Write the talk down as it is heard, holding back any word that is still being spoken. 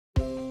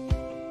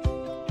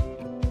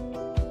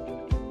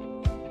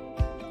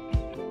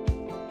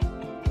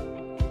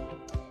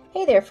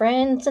Hey there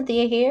friends,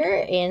 Cynthia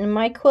here in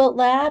My Quilt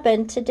Lab,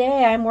 and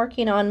today I'm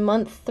working on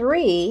month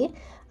 3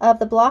 of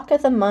the block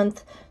of the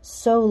month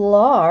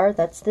Solare.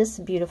 That's this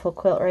beautiful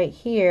quilt right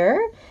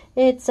here.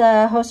 It's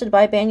hosted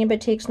by Banyan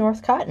Batiks,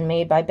 Northcott, and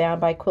made by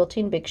By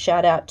Quilting. Big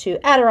shout out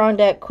to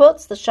Adirondack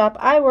Quilts, the shop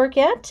I work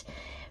at,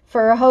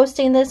 for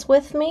hosting this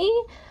with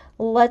me.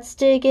 Let's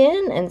dig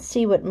in and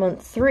see what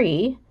month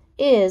 3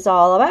 is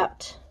all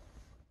about.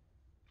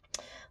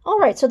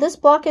 Alright, so this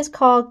block is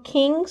called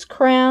King's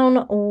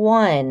Crown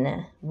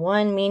 1.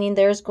 1 meaning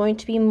there's going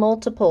to be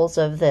multiples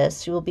of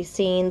this. You will be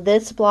seeing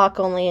this block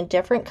only in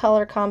different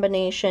color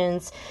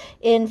combinations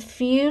in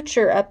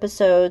future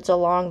episodes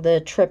along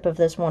the trip of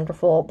this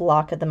wonderful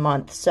block of the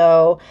month.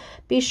 So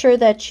be sure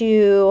that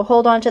you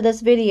hold on to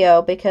this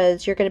video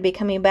because you're going to be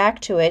coming back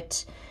to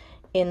it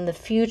in the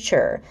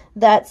future.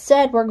 That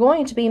said, we're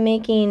going to be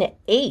making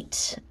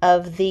 8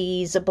 of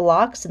these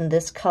blocks in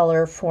this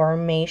color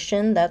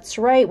formation. That's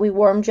right, we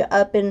warmed you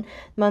up in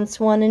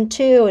months 1 and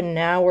 2, and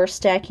now we're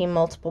stacking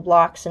multiple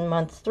blocks in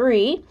month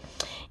 3.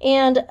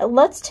 And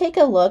let's take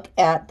a look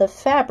at the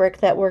fabric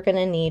that we're going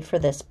to need for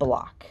this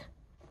block.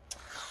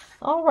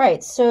 All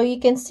right, so you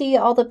can see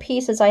all the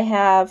pieces I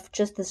have.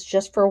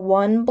 Just for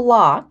one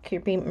block.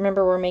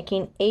 Remember, we're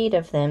making 8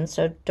 of them,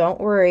 so don't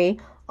worry.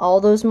 All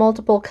those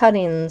multiple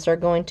cuttings are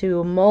going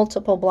to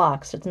multiple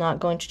blocks. It's not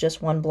going to just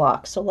one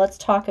block. So let's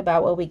talk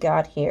about what we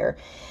got here.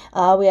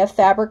 We have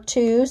fabric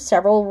 2,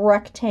 several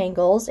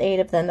rectangles, 8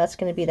 of them. That's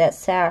going to be that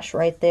sash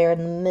right there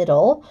in the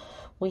middle.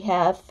 We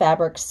have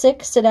fabric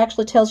 6. It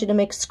actually tells you to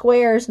make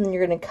squares, and then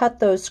you're going to cut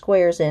those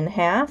squares in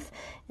half.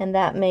 And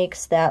that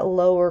makes that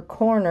lower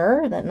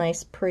corner, that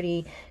nice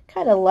pretty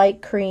kind of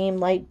light cream,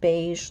 light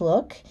beige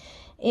look.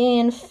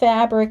 In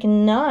fabric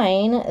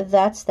 9,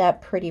 that's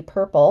that pretty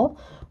purple.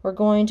 We're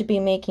going to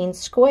be making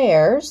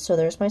squares, so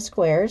there's my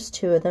squares,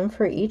 2 of them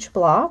for each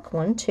block,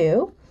 1,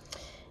 2.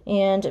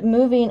 And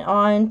moving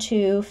on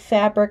to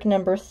fabric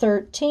number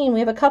 13, we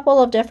have a couple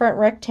of different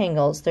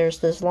rectangles. There's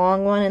this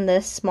long one and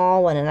this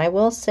small one, and I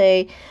will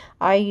say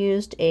I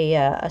used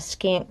a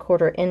scant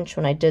 1/4 inch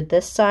when I did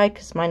this side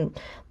because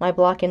my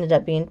block ended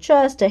up being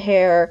just a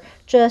hair,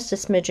 just a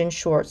smidgen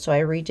short, so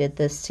I redid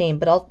this seam.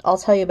 But I'll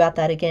tell you about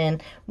that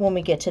again when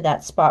we get to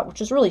that spot,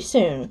 which is really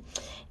soon.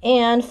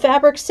 And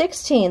fabric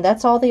 16,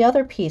 that's all the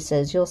other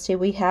pieces. You'll see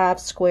we have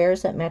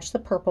squares that match the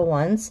purple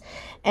ones.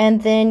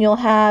 And then you'll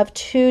have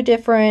 2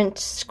 different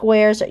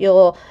squares that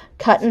you'll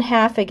cut in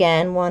half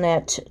again, one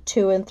at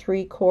 2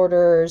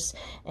 3/4,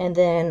 and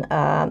then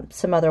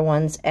some other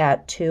ones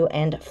at 2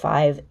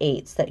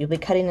 5/8 that you'll be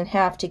cutting in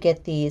half to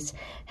get these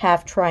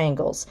half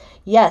triangles.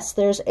 Yes,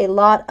 there's a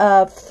lot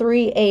of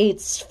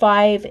 3/8,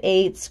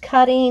 5/8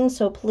 cutting,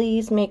 so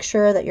please make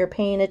sure that you're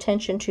paying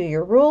attention to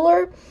your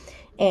ruler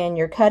and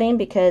your cutting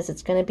because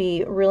it's going to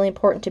be really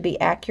important to be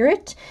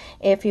accurate.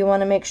 If you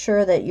want to make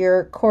sure that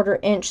your 1/4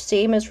 inch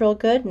seam is real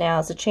good,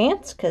 now's a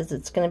chance because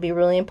it's going to be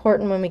really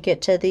important when we get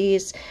to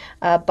these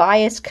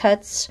bias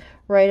cuts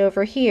right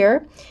over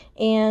here.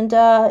 And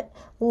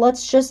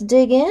let's just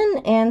dig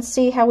in and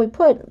see how we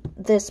put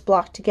this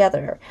block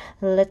together.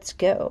 Let's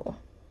go.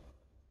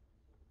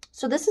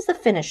 So this is the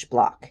finished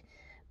block,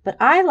 but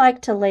I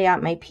like to lay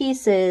out my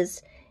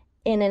pieces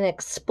in an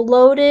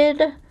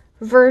exploded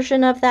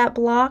version of that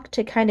block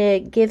to kind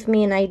of give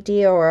me an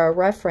idea or a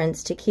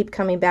reference to keep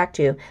coming back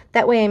to.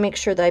 That way I make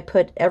sure that I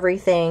put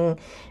everything,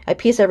 I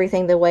piece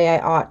everything the way I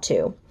ought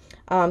to.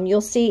 You'll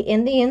see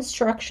in the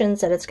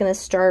instructions that it's going to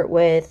start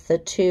with the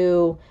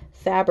 2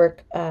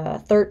 fabric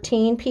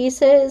 13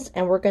 pieces,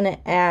 and we're going to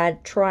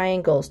add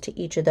triangles to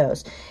each of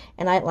those.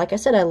 And like I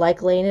said, I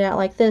like laying it out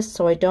like this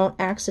so I don't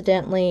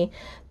accidentally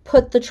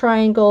put the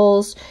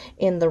triangles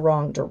in the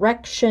wrong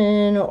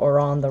direction or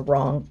on the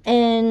wrong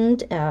end.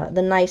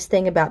 The nice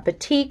thing about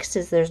batiks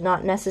is there's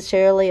not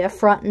necessarily a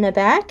front and a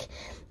back.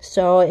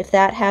 So if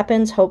that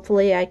happens,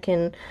 hopefully I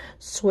can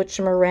switch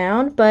them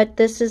around. But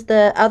this is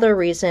the other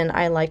reason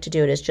I like to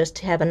do it, is just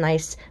to have a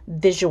nice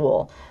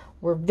visual.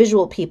 We're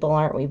visual people,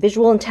 aren't we?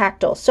 Visual and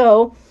tactile.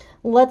 So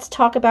let's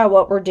talk about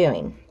what we're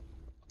doing.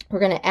 We're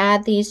going to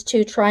add these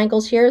 2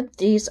 triangles here.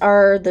 These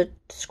are the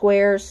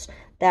squares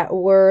that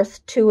were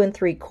 2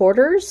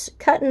 3/4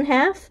 cut in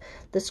half.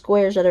 The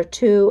squares that are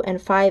 2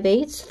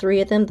 5/8, 3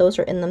 of them, those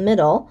are in the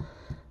middle.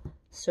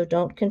 So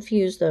don't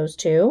confuse those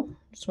 2.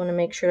 Just want to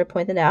make sure to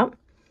point that out.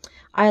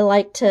 I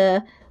like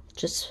to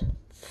just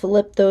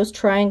flip those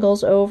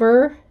triangles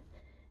over,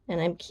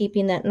 and I'm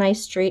keeping that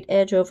nice straight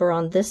edge over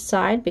on this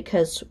side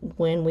because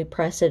when we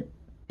press it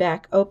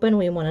back open,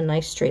 we want a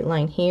nice straight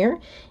line here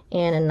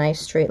and a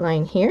nice straight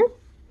line here.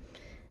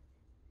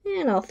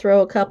 And I'll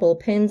throw a couple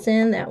pins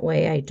in, that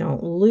way I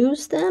don't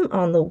lose them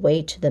on the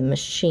way to the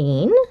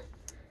machine.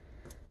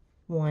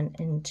 1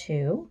 and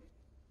 2.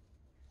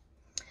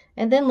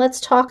 And then let's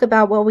talk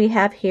about what we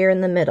have here in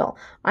the middle.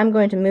 I'm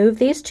going to move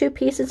these 2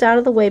 pieces out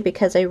of the way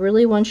because I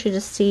really want you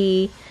to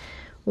see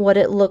what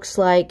it looks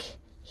like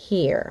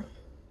here.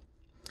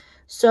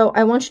 So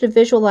I want you to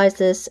visualize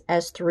this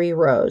as 3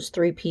 rows,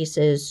 3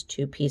 pieces,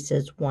 2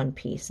 pieces, 1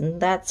 piece.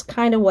 And that's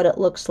kind of what it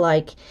looks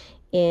like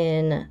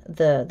in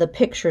the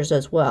pictures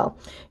as well.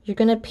 You're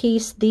going to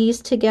piece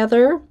these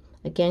together,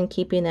 again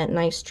keeping that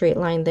nice straight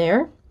line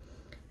there.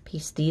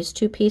 Piece these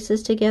two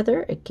pieces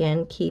together,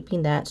 again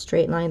keeping that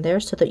straight line there,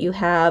 so that you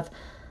have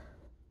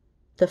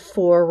the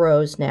 4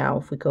 rows now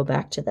if we go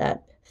back to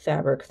that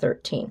fabric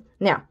 13.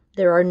 Now,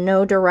 there are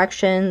no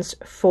directions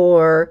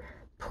for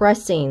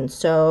pressing,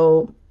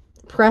 so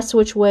press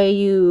which way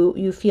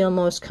you feel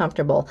most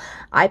comfortable.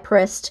 I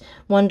pressed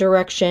one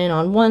direction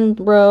on one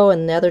row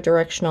and the other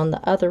direction on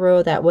the other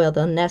row. That way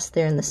they'll nest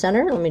there in the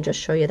center. Let me just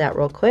show you that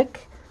real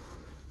quick.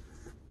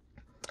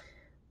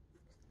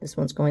 This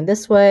one's going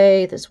this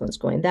way, this one's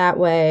going that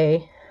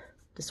way,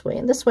 this way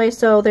and this way.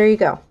 So there you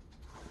go.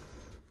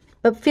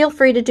 But feel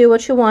free to do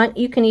what you want.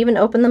 You can even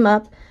open them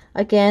up.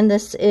 Again,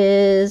 this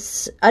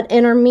is an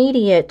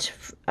intermediate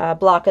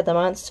block of the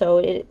month, so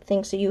it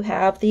thinks that you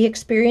have the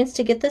experience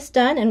to get this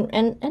done,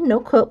 and no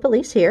quilt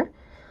police here.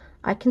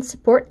 I can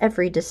support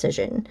every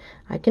decision.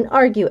 I can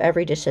argue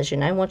every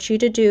decision. I want you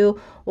to do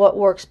what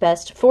works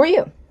best for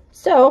you.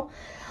 So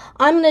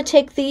I'm going to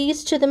take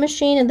these to the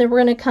machine, and then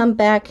we're going to come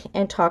back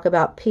and talk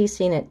about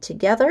piecing it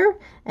together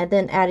and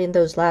then adding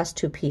those last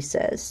 2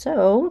 pieces.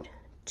 So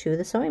to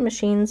the sewing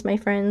machines, my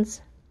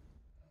friends.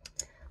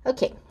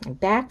 Okay, I'm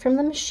back from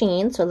the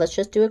machine, so let's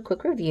just do a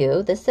quick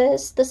review. This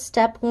is the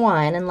step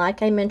 1, and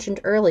like I mentioned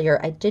earlier,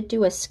 I did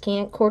do a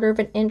scant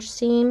 1/4 inch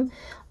seam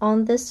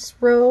on this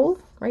row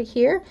right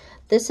here.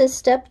 This is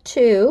step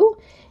 2,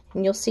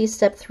 and you'll see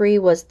step 3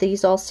 was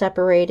these all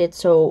separated.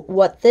 So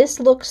what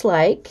this looks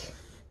like,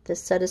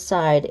 this set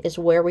aside, is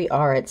where we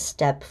are at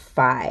step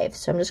 5.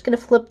 So I'm just going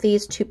to flip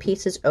these 2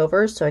 pieces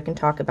over so I can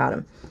talk about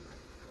them.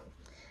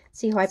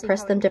 See how I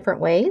press them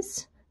different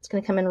ways? It's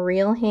going to come in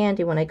real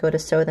handy when I go to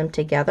sew them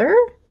together,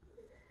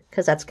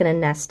 because that's going to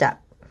nest up.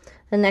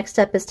 The next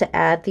step is to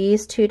add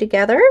these 2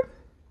 together,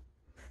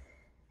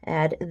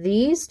 add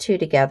these 2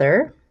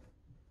 together,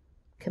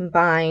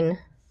 combine,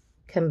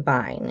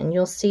 combine, and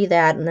you'll see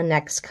that in the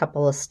next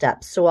couple of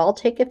steps. So I'll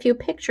take a few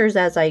pictures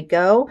as I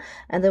go,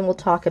 and then we'll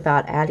talk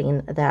about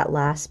adding that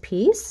last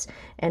piece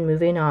and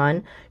moving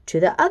on to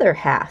the other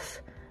half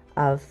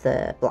of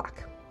the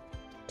block,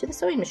 to the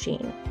sewing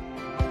machine.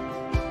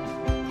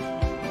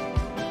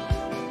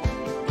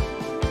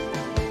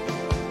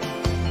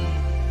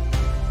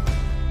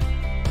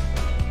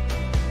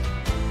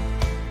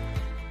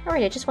 All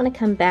right, I just want to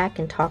come back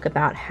and talk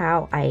about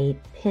how I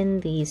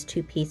pin these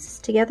 2 pieces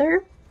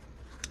together.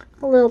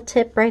 A little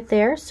tip right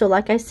there. So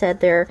like I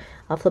said,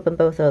 I'll flip them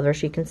both over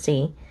so you can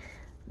see.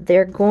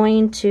 They're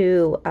going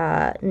to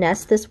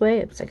nest this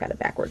way. Oops, I got it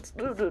backwards.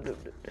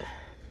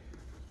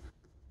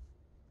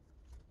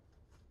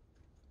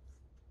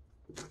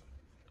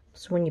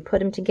 So when you put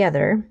them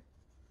together,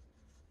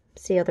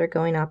 see how they're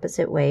going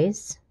opposite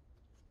ways?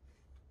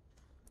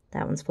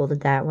 That one's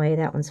folded that way,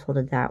 that one's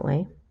folded that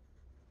way.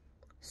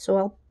 So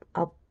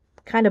I'll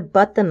kind of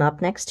butt them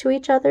up next to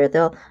each other.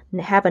 They'll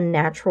have a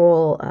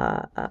natural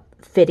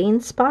fitting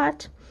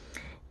spot,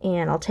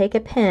 and I'll take a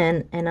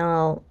pin and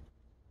I'll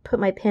put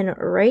my pin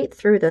right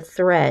through the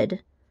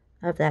thread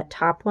of that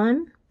top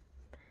one,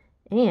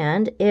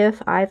 and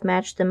if I've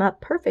matched them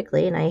up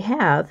perfectly, and I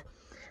have,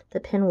 the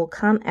pin will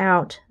come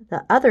out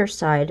the other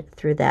side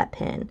through that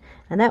pin,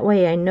 and that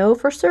way I know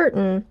for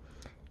certain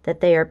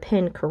that they are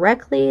pinned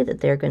correctly, that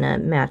they're going to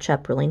match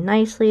up really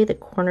nicely, the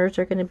corners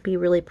are going to be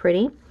really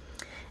pretty.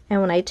 And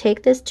when I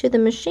take this to the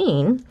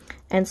machine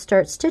and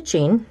start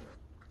stitching,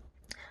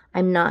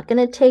 I'm not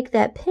going to take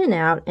that pin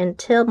out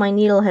until my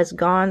needle has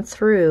gone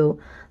through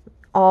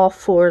all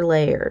 4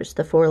 layers,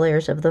 the 4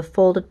 layers of the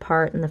folded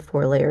part and the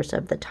 4 layers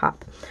of the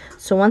top.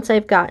 So once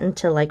I've gotten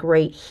to like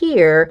right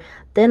here,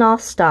 then I'll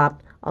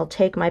stop, I'll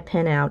take my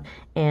pin out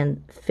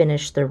and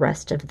finish the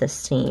rest of the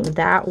seam.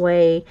 That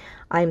way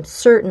I'm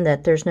certain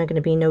that there's not going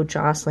to be no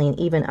jostling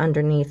even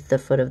underneath the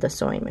foot of the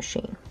sewing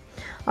machine.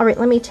 All right,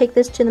 let me take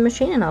this to the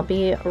machine and I'll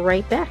be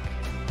right back.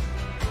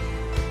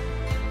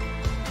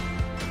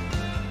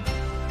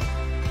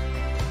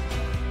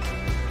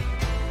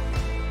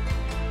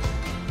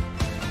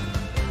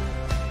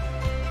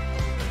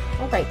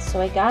 All right, so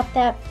I got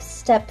that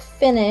step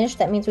finished.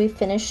 That means we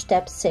finished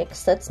step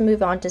 6. Let's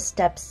move on to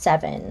step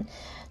 7.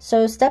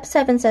 So step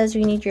 7 says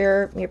you need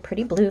your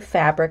pretty blue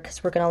fabric,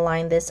 because we're going to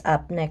line this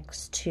up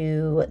next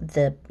to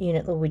the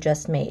unit that we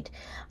just made.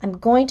 I'm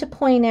going to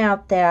point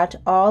out that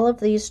all of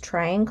these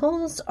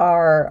triangles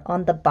are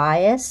on the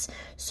bias,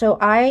 so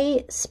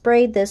I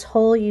sprayed this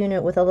whole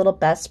unit with a little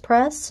best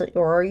press,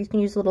 or you can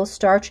use a little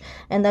starch,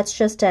 and that's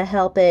just to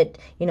help it,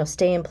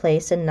 stay in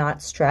place and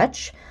not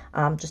stretch.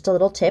 Just a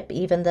little tip.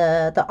 Even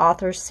the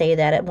authors say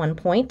that at one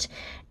point,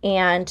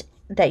 and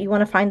that you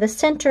want to find the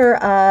center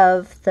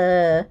of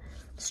the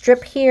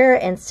strip here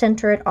and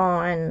center it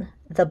on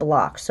the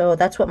block. So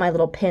that's what my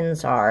little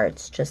pins are.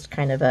 It's just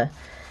kind of an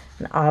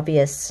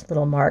obvious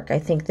little mark. I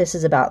think this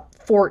is about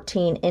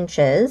 14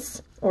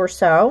 inches or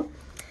so.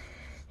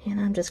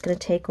 And I'm just going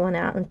to take one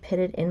out and pin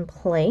it in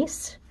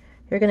place.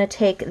 You're going to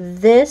take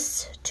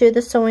this to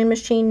the sewing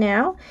machine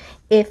now,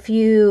 If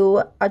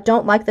you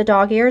don't like the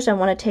dog ears and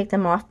want to take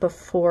them off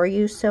before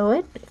you sew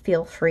it,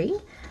 feel free.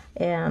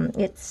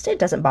 It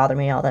doesn't bother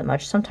me all that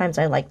much. Sometimes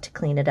I like to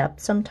clean it up,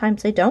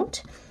 sometimes I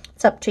don't.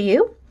 It's up to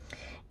you.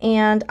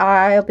 And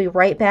I'll be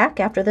right back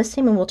after this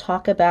seam, and we'll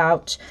talk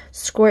about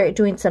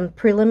doing some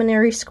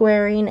preliminary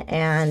squaring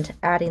and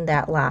adding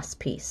that last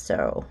piece.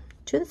 So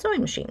to the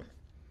sewing machine.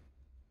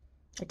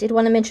 I did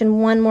want to mention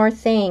one more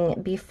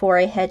thing before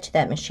I head to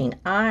that machine.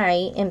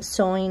 I am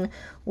sewing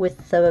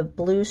with the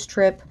blue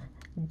strip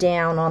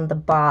down on the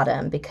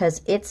bottom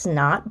because it's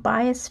not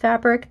bias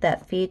fabric.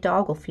 That feed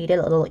dog will feed it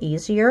a little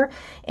easier,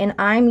 and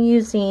I'm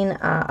using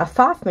a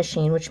FOF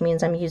machine, which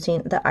means I'm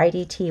using the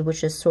IDT,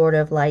 which is sort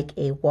of like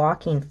a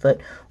walking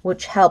foot,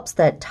 which helps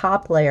that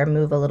top layer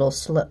move a little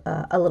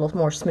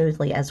more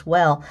smoothly as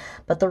well.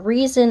 But the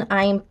reason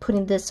I'm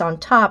putting this on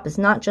top is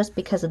not just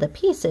because of the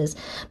pieces,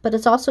 but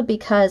it's also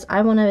because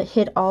I want to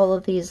hit all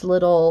of these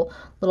little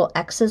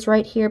X's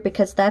right here,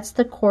 because that's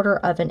the 1/4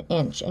 of an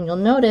inch. And you'll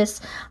notice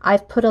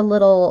I've put a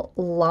little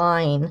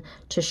line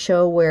to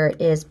show where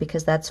it is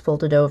because that's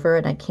folded over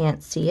and I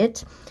can't see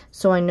it.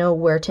 So I know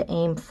where to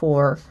aim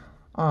for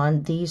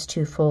on these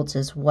 2 folds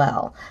as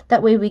well.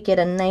 That way we get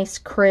a nice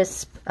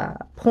crisp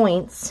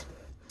points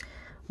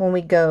when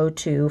we go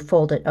to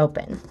fold it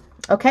open.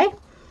 Okay,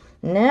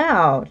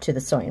 now to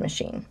the sewing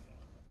machine.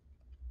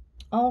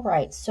 All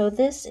right, so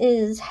this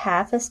is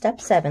half of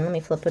step 7. Let me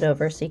flip it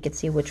over so you can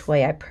see which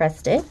way I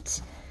pressed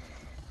it.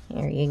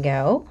 Here you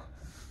go.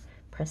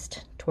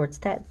 Pressed towards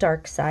that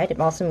dark side.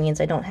 It also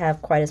means I don't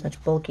have quite as much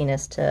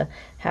bulkiness to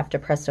have to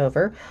press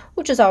over,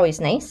 which is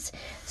always nice.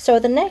 So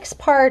the next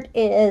part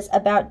is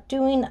about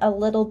doing a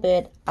little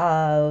bit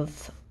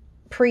of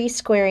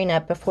pre-squaring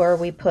up before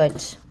we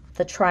put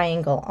the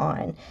triangle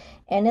on.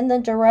 And in the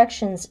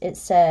directions it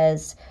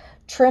says,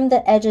 trim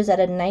the edges at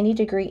a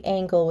 90-degree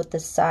angle with the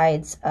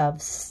sides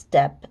of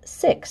step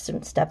 6.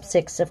 And step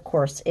 6, of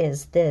course,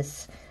 is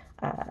this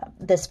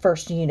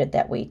first unit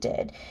that we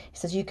did. It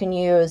says you can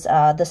use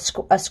a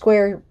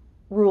square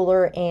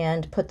ruler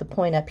and put the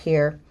point up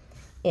here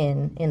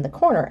in the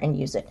corner and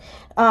use it.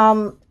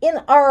 In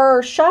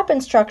our shop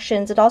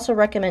instructions, it also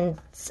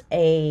recommends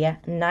a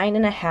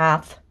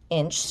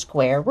 9.5-inch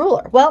square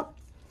ruler. Well,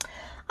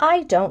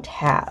 I don't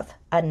have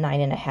a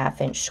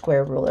 9.5-inch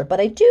square ruler,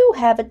 but I do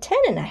have a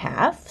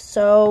 10.5,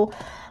 so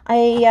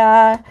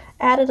I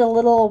added a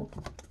little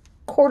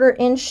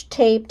 1/4-inch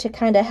tape to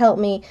kind of help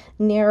me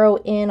narrow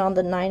in on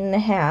the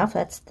 9.5.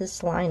 That's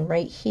this line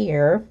right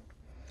here,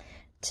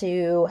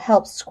 to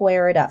help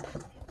square it up.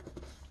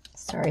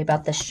 Sorry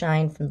about the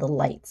shine from the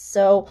lights.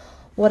 So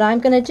what I'm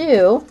going to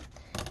do,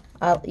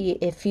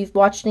 if you've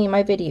watched any of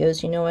my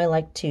videos, you know I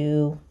like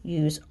to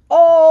use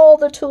all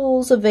the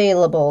tools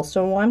available.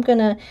 So I'm going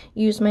to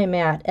use my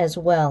mat as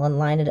well and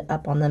line it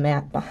up on the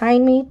mat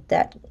behind me,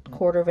 that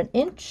 1/4 of an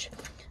inch.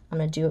 I'm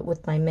going to do it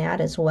with my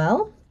mat as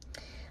well.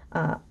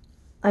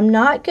 I'm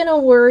not going to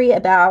worry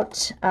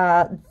about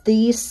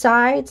these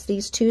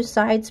 2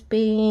 sides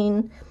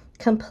being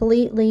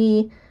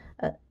completely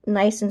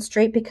nice and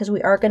straight, because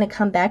we are going to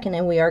come back and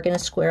then we are going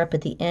to square up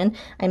at the end.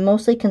 I'm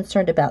mostly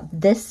concerned about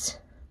this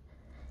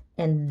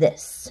and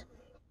this.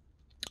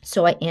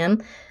 So I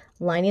am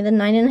lining the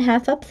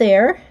 9.5 up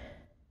there,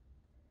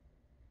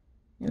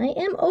 and I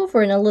am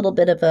over in a little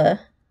bit of a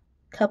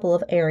couple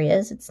of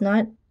areas. It's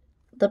not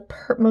the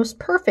most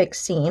perfect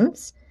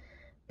seams,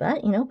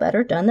 but you know,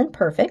 better done than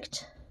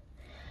perfect.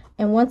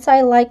 And once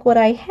I like what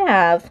I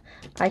have,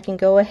 I can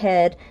go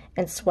ahead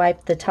and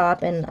swipe the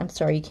top, and I'm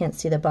sorry you can't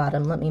see the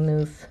bottom. Let me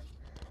move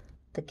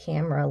the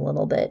camera a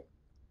little bit.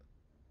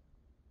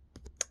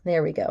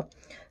 There we go.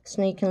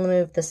 So now you can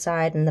move the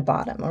side and the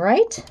bottom, all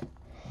right?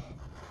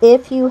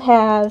 If you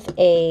have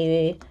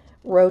a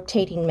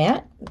rotating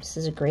mat, this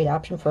is a great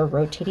option for a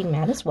rotating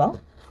mat as well.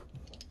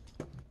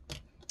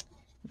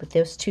 With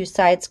those 2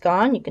 sides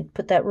gone, you can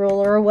put that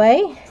ruler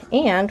away,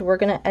 and we're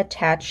going to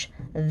attach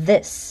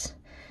this.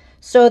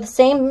 So the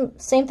same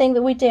thing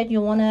that we did,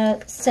 you want to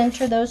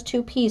center those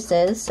 2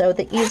 pieces. So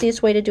the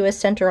easiest way to do a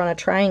center on a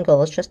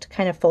triangle is just to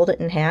kind of fold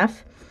it in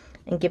half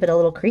and give it a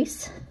little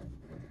crease.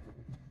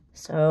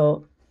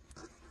 So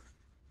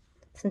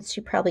since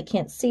you probably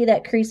can't see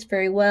that crease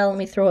very well, let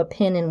me throw a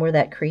pin in where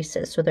that crease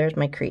is. So there's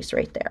my crease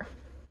right there.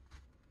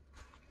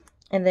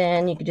 And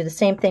then you can do the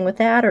same thing with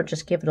that, or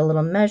just give it a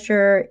little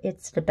measure.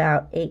 It's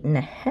about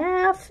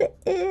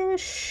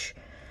 8.5-ish.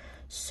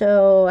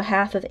 So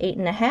half of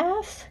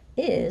 8.5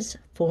 is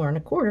 4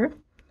 1/4,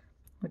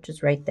 which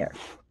is right there.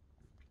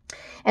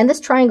 And this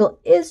triangle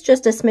is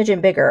just a smidgen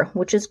bigger,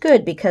 which is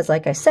good because,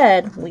 like I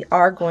said, we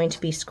are going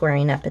to be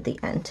squaring up at the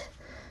end.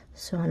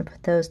 So I'm going to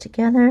put those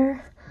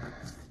together,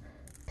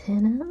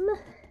 pin them,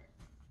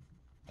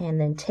 and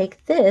then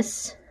take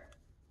this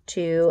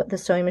to the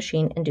sewing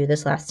machine and do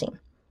this last seam.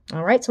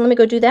 All right, so let me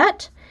go do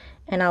that,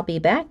 and I'll be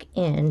back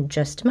in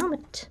just a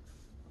moment.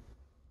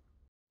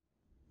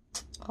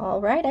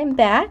 All right, I'm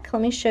back.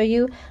 Let me show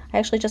you. I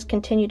actually just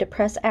continue to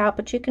press out,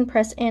 but you can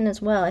press in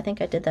as well. I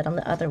think I did that on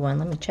the other one.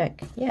 Let me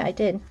check. Yeah, I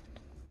did.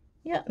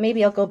 Yeah,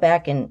 maybe I'll go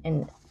back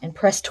and and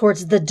press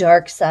towards the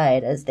dark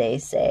side, as they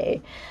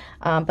say.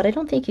 But I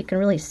don't think you can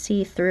really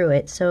see through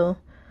it. So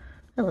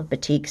I love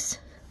batiks.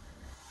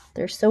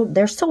 They're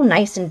so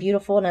nice and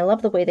beautiful, and I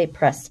love the way they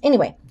press.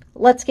 Anyway,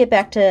 let's get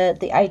back to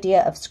the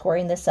idea of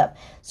squaring this up.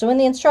 So in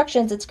the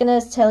instructions, it's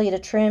going to tell you to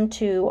trim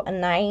to a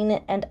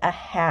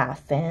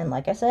 9.5. And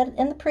like I said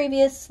in the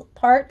previous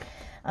part,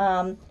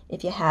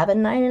 if you have a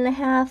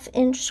 9.5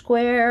 inch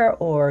square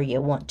or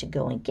you want to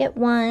go and get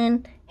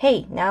one,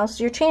 hey, now's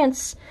your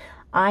chance.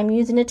 I'm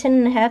using a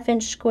 10.5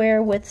 inch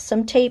square with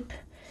some tape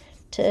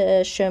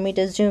to show me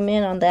to zoom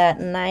in on that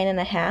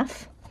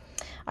 9.5.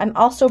 I'm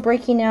also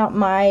breaking out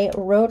my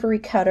rotary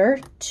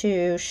cutter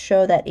to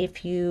show that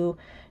if you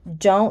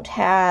don't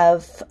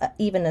have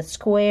even a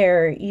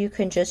square, you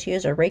can just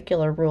use a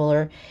regular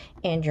ruler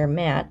and your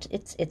mat.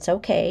 It's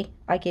okay.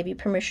 I give you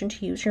permission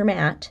to use your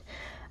mat.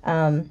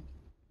 And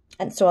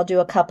so I'll do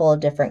a couple of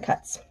different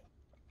cuts.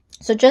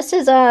 So just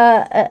as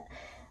I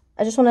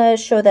just want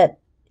to show that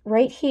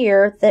right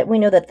here that we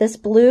know that this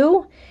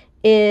blue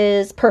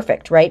is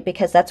perfect, right?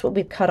 Because that's what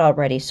we've cut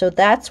already. So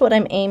that's what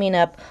I'm aiming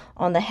up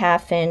on the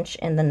 1/2 inch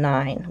and the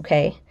 9,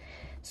 okay?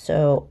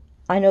 So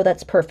I know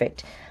that's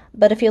perfect.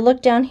 But if you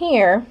look down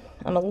here,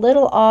 I'm a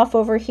little off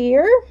over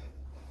here.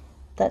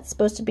 That's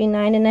supposed to be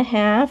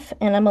 9.5,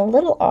 and I'm a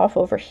little off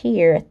over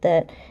here at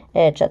that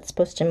edge. That's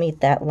supposed to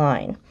meet that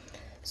line.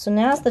 So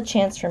now's the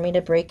chance for me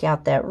to break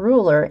out that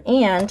ruler,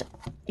 and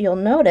you'll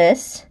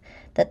notice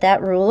that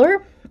that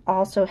ruler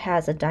also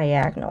has a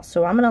diagonal.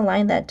 So I'm going to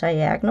line that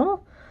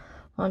diagonal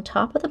on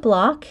top of the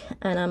block,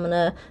 and I'm going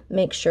to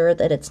make sure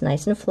that it's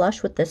nice and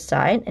flush with this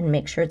side and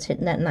make sure it's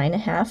hitting that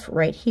 9.5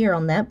 right here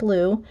on that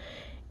blue.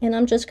 And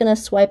I'm just going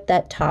to swipe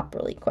that top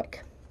really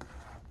quick.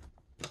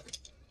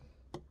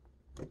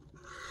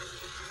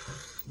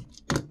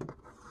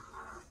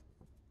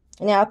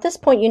 Now at this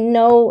point, you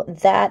know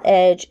that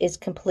edge is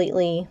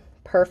completely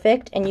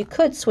perfect, and you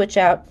could switch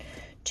out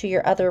to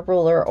your other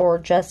ruler or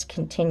just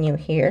continue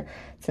here.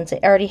 Since I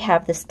already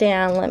have this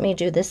down, let me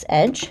do this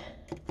edge.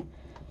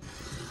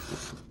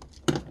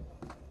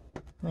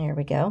 There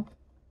we go.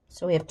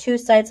 So we have two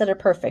sides that are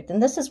perfect.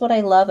 And this is what I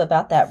love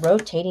about that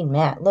rotating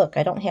mat. Look,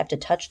 I don't have to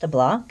touch the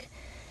block.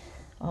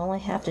 All I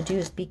have to do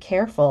is be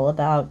careful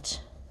about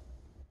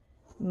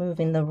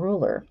moving the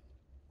ruler.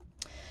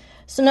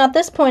 So now at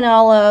this point,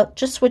 I'll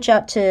just switch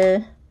out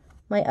to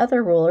my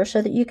other ruler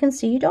so that you can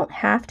see you don't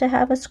have to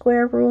have a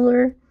square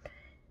ruler.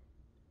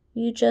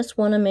 You just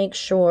want to make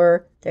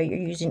sure that you're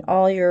using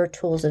all your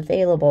tools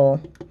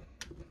available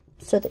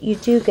so that you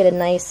do get a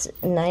nice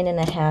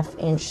 9.5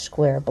 inch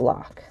square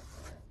block.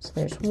 So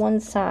there's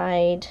one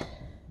side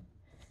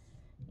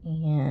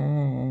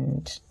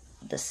and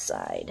this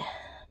side.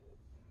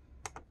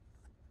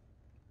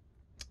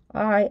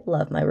 I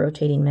love my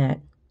rotating mat.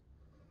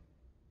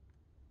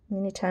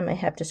 Anytime I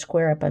have to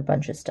square up a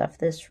bunch of stuff,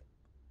 this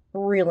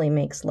really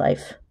makes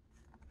life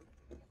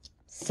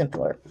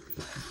simpler.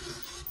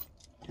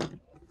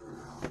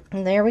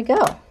 And there we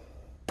go.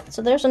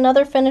 So there's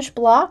another finished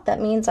block. That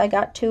means I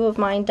got 2 of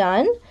mine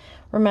done.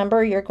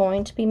 Remember, you're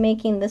going to be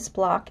making this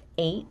block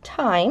 8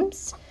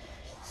 times.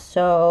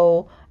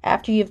 So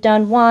after you've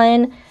done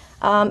one,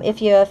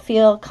 if you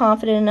feel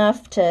confident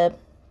enough to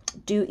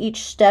do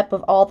each step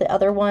of all the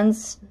other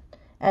ones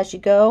as you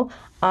go,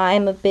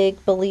 I'm a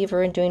big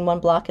believer in doing one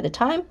block at a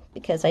time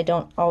because I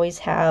don't always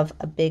have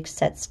a big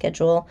set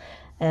schedule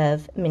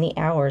of many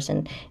hours,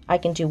 and I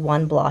can do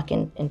one block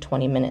in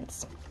 20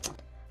 minutes.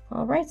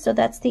 All right, so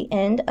that's the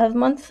end of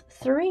month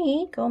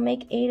 3. Go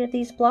make 8 of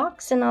these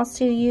blocks, and I'll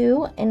see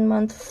you in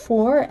month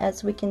 4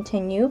 as we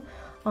continue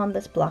on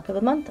this block of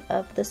the month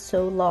of the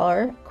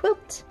Solare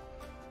quilt.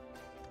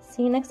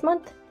 See you next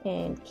month,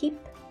 and keep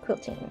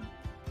quilting.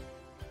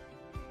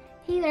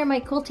 Hey there, my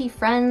quilty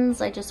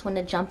friends. I just want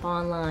to jump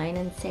online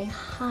and say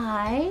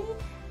hi.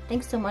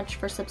 Thanks so much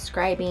for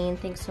subscribing.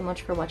 Thanks so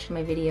much for watching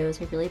my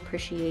videos. I really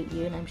appreciate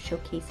you, and I'm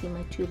showcasing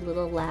my 2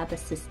 little lab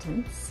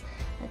assistants.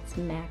 That's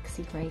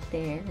Maxie right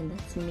there, and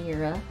that's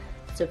Mira.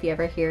 So if you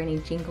ever hear any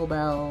jingle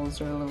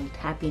bells or little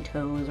tappy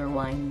toes or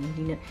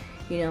whining,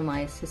 you know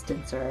my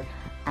assistants are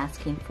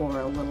asking for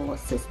a little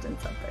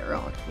assistance of their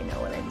own, if you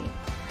know what I mean.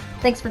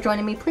 Thanks for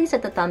joining me. Please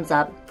hit the thumbs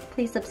up.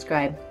 Please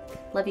subscribe.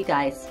 Love you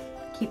guys.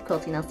 Keep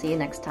quilting. I'll see you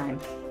next time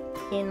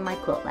in my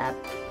quilt lab.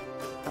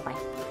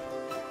 Bye-bye.